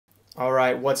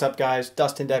Alright, what's up guys?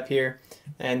 Dustin Depp here,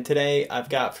 and today I've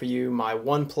got for you my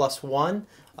OnePlus One.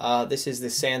 This is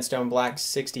the Sandstone Black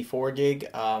 64 gig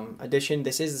edition.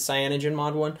 This is the Cyanogen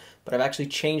mod one, but I've actually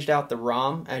changed out the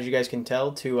ROM, as you guys can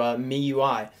tell, to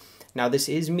MIUI. Now this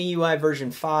is MIUI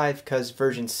version 5 because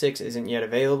version 6 isn't yet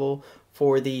available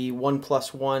for the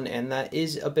OnePlus One, and that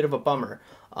is a bit of a bummer.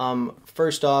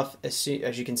 First off, as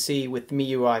you can see with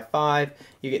MIUI 5,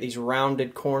 you get these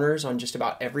rounded corners on just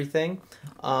about everything.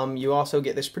 You also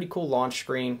get this pretty cool launch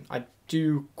screen. I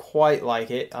do quite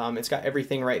like it. It's got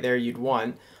everything right there you'd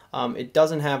want. It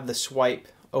doesn't have the swipe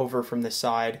over from the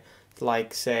side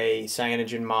like, say,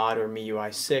 Cyanogen Mod or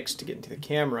MIUI 6 to get into the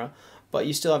camera, but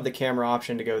you still have the camera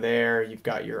option to go there. You've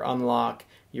got your unlock,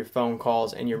 your phone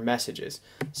calls, and your messages.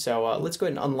 So let's go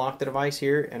ahead and unlock the device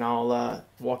here, and I'll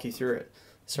walk you through it.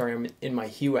 Sorry, I'm in my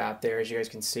Hue app there, as you guys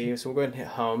can see. So we'll go ahead and hit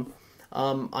home.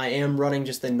 I am running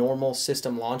just the normal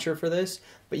system launcher for this,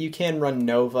 but you can run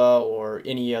Nova or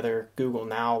any other Google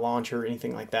Now launcher or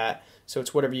anything like that. So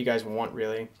it's whatever you guys want,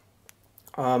 really.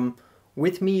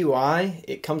 With MIUI,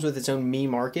 it comes with its own Mi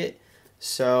Market.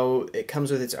 So it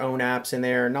comes with its own apps in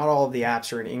there. Not all of the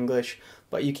apps are in English,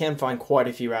 but you can find quite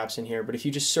a few apps in here. But if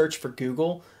you just search for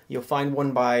Google, you'll find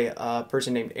one by a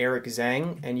person named Eric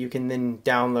Zhang, and you can then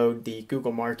download the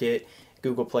Google Market,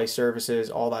 Google Play services,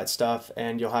 all that stuff,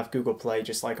 and you'll have Google Play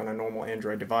just like on a normal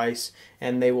Android device,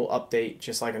 and they will update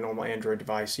just like a normal Android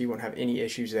device, so you won't have any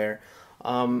issues there.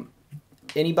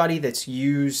 Anybody that's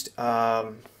used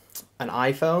an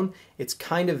iPhone, it's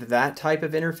kind of that type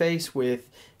of interface with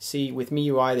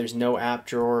MIUI, there's no app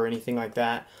drawer or anything like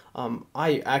that.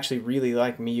 I actually really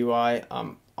like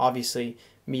MIUI. Obviously,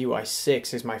 MIUI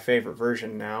 6 is my favorite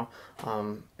version now.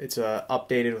 It's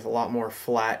updated with a lot more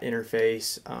flat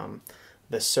interface.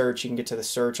 The search, you can get to the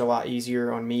search a lot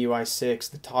easier on MIUI 6.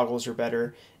 The toggles are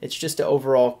better. It's just an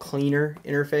overall cleaner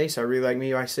interface. I really like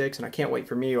MIUI 6, and I can't wait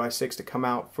for MIUI 6 to come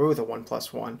out for the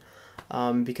OnePlus One.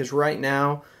 Because right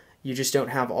now, you just don't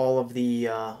have all of the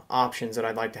options that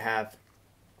I'd like to have.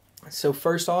 So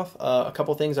first off, a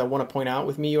couple things I want to point out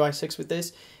with MIUI 6 with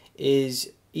this is,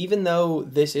 even though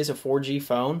this is a 4G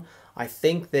phone, I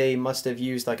think they must have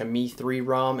used like a Mi 3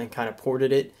 ROM and kind of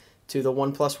ported it to the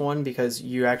OnePlus One, because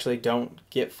you actually don't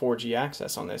get 4G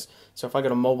access on this. So if I go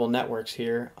to mobile networks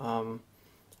here,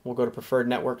 we'll go to preferred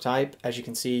network type. As you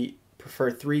can see, prefer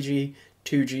 3G,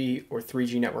 2G, or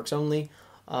 3G networks only,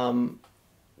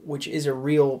 which is a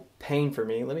real pain for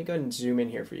me. Let me go ahead and zoom in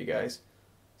here for you guys.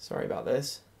 Sorry about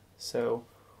this. So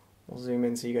we'll zoom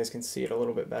in so you guys can see it a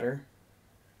little bit better.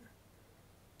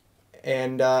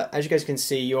 And as you guys can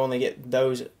see, you only get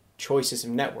those choices of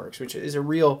networks, which is a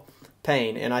real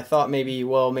pain. And I thought maybe,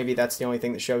 well, maybe that's the only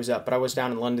thing that shows up. But I was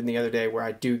down in London the other day where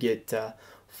I do get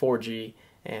 4G,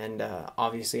 and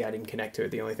obviously I didn't connect to it.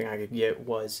 The only thing I could get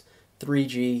was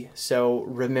 3G. So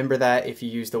remember that if you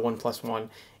use the OnePlus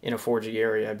One in a 4G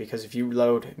area, because if you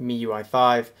load MIUI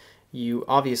 5, you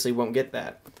obviously won't get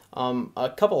that.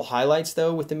 A couple highlights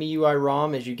though with the MIUI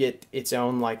ROM is you get its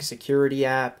own like security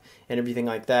app and everything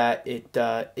like that.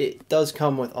 It does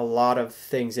come with a lot of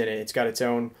things in it. It's got its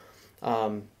own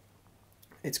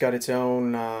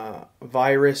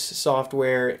virus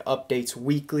software. It updates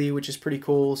weekly, which is pretty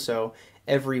cool. So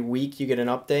every week you get an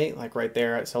update. Like right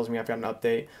there, it tells me I've got an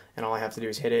update, and all I have to do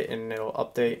is hit it and it'll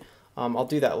update. I'll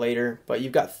do that later, but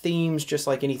you've got themes just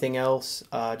like anything else,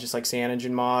 just like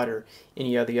Cyanogen Mod or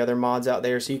any of the other mods out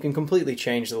there, so you can completely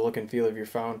change the look and feel of your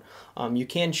phone. You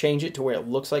can change it to where it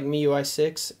looks like MIUI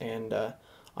 6, and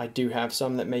I do have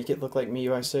some that make it look like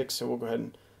MIUI 6, so we'll go ahead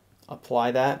and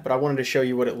apply that, but I wanted to show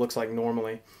you what it looks like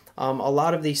normally. A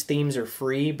lot of these themes are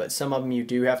free, but some of them you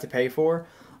do have to pay for.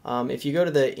 If you go to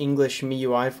the English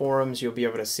MIUI forums, you'll be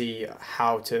able to see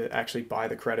how to actually buy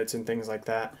the credits and things like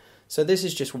that. So this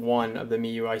is just one of the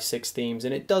MIUI 6 themes,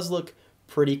 and it does look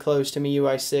pretty close to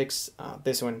MIUI 6.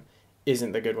 This one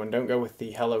isn't the good one. Don't go with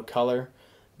the Hello Color,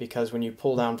 because when you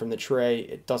pull down from the tray,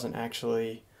 it doesn't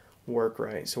actually work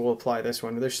right. So we'll apply this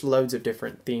one. There's loads of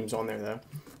different themes on there though.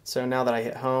 So now that I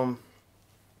hit home,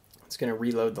 it's going to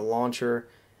reload the launcher,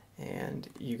 and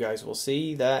you guys will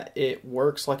see that it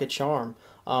works like a charm.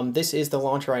 This is the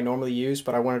launcher I normally use,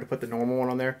 but I wanted to put the normal one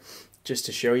on there just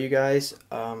to show you guys.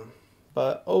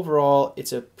 But overall,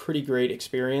 it's a pretty great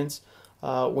experience.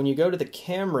 When you go to the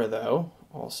camera, though,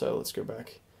 also, let's go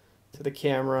back to the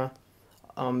camera,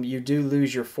 you do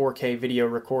lose your 4K video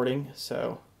recording.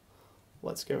 So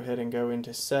let's go ahead and go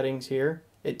into settings here.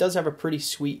 It does have a pretty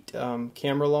sweet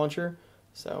camera launcher.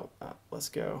 So let's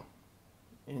go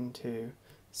into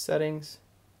settings,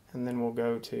 and then we'll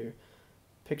go to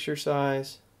picture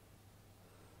size.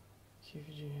 Wait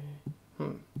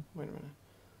a minute.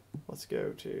 Let's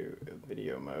go to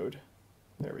video mode.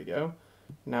 There we go.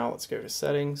 Now let's go to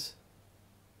settings,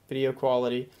 video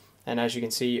quality, and as you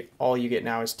can see, all you get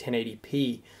now is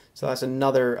 1080p. So that's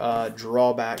another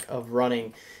drawback of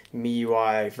running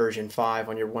MIUI version 5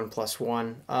 on your OnePlus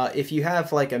One. If you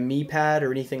have like a Mi Pad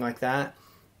or anything like that,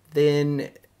 then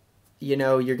you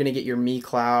know you're going to get your Mi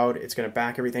Cloud. It's going to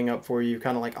back everything up for you,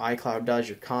 kind of like iCloud does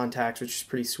your contacts, which is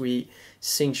pretty sweet.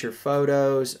 Syncs your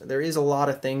photos. There is a lot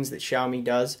of things that Xiaomi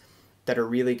does that are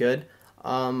really good.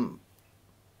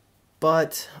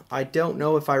 But I don't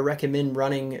know if I recommend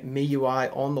running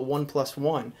MIUI on the OnePlus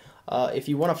One. If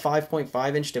you want a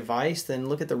 5.5-inch device, then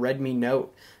look at the Redmi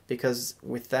Note, because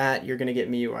with that you're going to get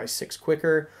MIUI 6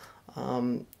 quicker.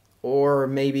 Or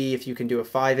maybe if you can do a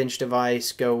 5-inch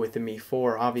device, go with the Mi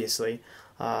 4, obviously.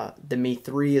 The Mi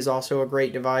 3 is also a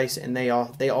great device, and they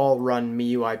all run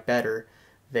MIUI better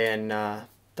than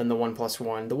the OnePlus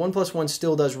One. The OnePlus One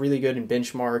still does really good in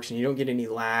benchmarks, and you don't get any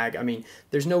lag. I mean,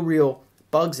 there's no real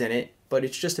bugs in it, but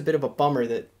it's just a bit of a bummer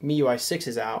that MIUI 6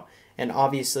 is out, and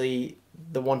obviously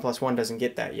the OnePlus One doesn't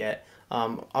get that yet.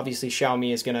 Obviously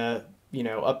Xiaomi is going to,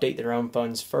 update their own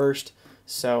phones first,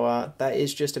 so that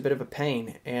is just a bit of a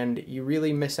pain, and you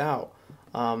really miss out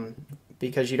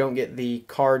because you don't get the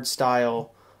card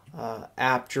style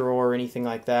app drawer or anything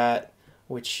like that,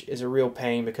 which is a real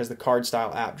pain because the card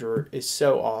style app drawer is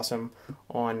so awesome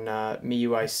on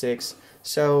MIUI 6.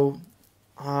 So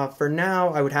for now,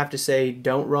 I would have to say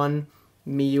don't run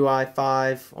MIUI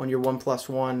 5 on your OnePlus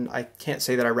One. I can't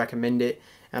say that I recommend it,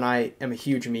 and I am a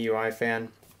huge MIUI fan.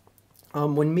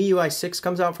 When MIUI 6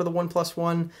 comes out for the OnePlus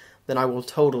One, then I will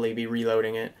totally be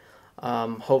reloading it.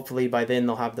 Hopefully by then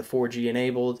they'll have the 4G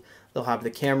enabled, they'll have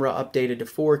the camera updated to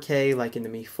 4K like in the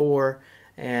Mi 4,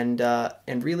 and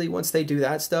really once they do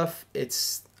that stuff,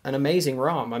 it's an amazing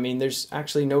ROM. I mean, there's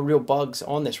actually no real bugs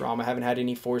on this ROM. I haven't had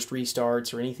any forced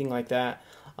restarts or anything like that.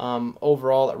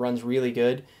 Overall, it runs really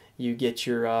good. You get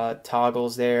your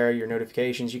toggles there, your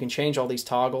notifications. You can change all these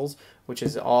toggles, which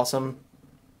is awesome.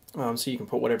 So you can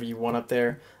put whatever you want up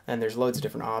there, and there's loads of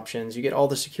different options. You get all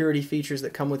the security features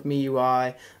that come with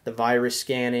MIUI, the virus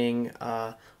scanning.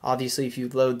 Obviously, if you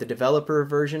load the developer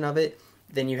version of it,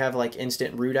 then you have like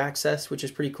instant root access, which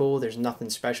is pretty cool. There's nothing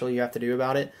special you have to do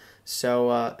about it.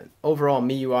 So overall,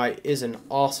 MIUI is an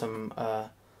awesome,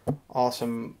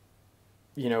 awesome,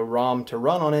 ROM to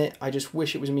run on it. I just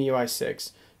wish it was MIUI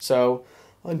 6. So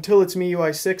until it's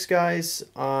MIUI 6, guys,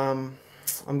 I'm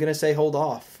going to say hold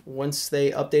off. Once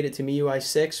they update it to MIUI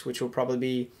 6, which will probably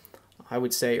be, I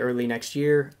would say, early next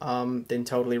year, then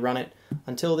totally run it.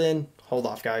 Until then, hold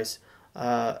off, guys.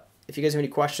 If you guys have any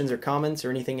questions or comments or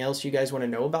anything else you guys want to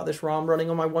know about this ROM running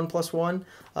on my OnePlus One,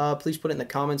 please put it in the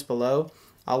comments below.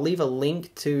 I'll leave a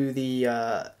link to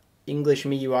the English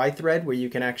MIUI thread where you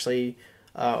can actually,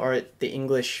 or at the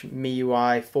English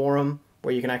MIUI forum,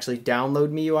 where you can actually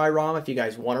download MIUI ROM if you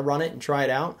guys want to run it and try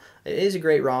it out. It is a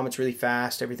great ROM, it's really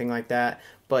fast, everything like that,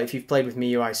 but if you've played with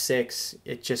MIUI 6,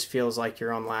 it just feels like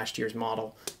you're on last year's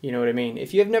model. You know what I mean?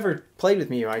 If you have never played with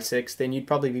MIUI 6, then you'd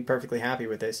probably be perfectly happy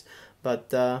with this.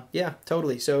 But yeah,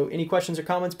 totally. So any questions or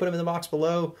comments, put them in the box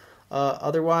below.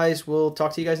 Otherwise, we'll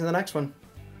talk to you guys in the next one.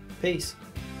 Peace.